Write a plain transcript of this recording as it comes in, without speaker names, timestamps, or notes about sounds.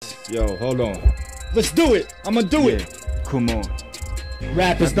Yo, hold on. Let's do it. I'ma do it. Come on.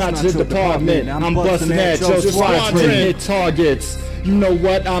 Rap is not your department. I'm busting at your squadron. Hit targets. You know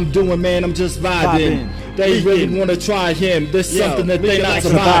what I'm doing, man. I'm just vibing. They really wanna try him. There's something that they not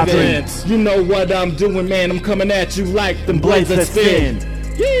surviving. You know what I'm doing, man. I'm coming at you like them blades that spin.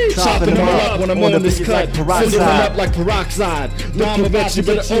 Chopping them up when I'm on this cut, sending them up like peroxide. Looking at you,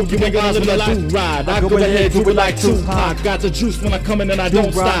 but oh, you ain't gonna live like do ride. I go ahead, do it like Tupac. Got the juice when I come in and I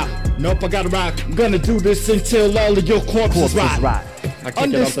don't stop. Nope, I gotta rock. I'm gonna do this until all of your corpses rot.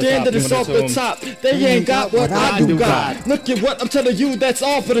 Understand that it's off the top. They ain't got what I do got. Look at what I'm telling you, that's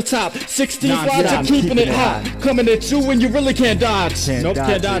all for the top. 16 flies are keeping it hot. Coming at you and you really can't dodge. Nope,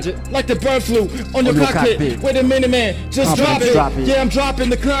 can't dodge it. Like the bird flu on your cockpit. Wait a minute, man, just drop it. Yeah, I'm dropping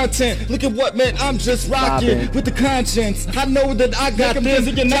the content. Look at what, man, I'm just rocking with the conscience. I know that I got this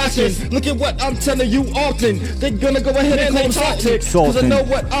and knocking. Look at what I'm telling you often. They gonna go ahead and call me salting. Cause I know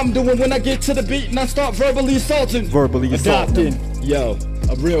what I'm doing when I get to the beat and I start verbally assaulting. Adopting. Yo,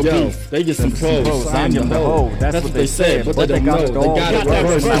 a real beef. They get some pros. I'm the hoe. That's what they said, but they don't know. They got it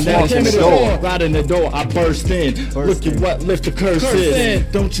reversed. I walk in the door. Right in the door, I burst in. Look at what lift the curse is.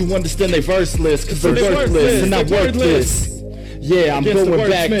 Don't you understand they verseless? Cause they're worthless and not worthless. Yeah, I'm going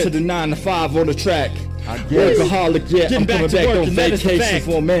back to the 9 to 5 on the track. Workaholic, yeah, I'm coming back on vacation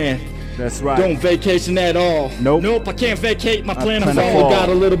for a man. That's right. Don't vacation at all. Nope, I can't vacate my plan of fall. Got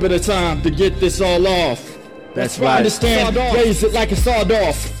a little bit of time to get this all off. That's right. Understand, raise it like a sawed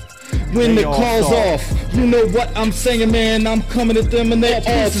off. When the call's off, you know what I'm saying, man. I'm coming at them and they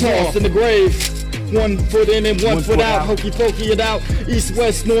all tossed in the grave. 1 foot in and 1 foot out, hokey pokey it out. East,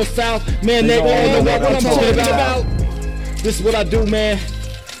 west, north, south, man, they all know what I'm talking about. This is what I do, man.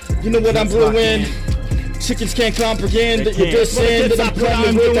 You know what I'm brewing. Chickens can't comprehend that you're just saying that I'm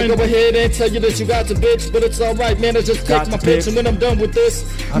coming with. I go ahead and tell you that you got to bitch, but it's alright, man. I just take my pitch, and when I'm done with this,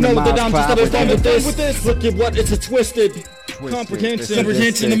 know that I'm just not done with this. Look at what it's a twisted comprehension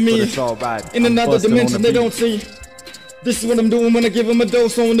to me. In another dimension they don't see. This is what I'm doing when I give them a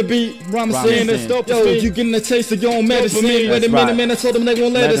dose on the beat. Rhyme saying it's dope. Yo, you getting a taste of your own medicine. Wait a minute, man. I told them they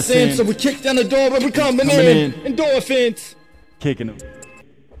won't let us in, so we kick down the door, but we coming in. Endorphins. Kicking them.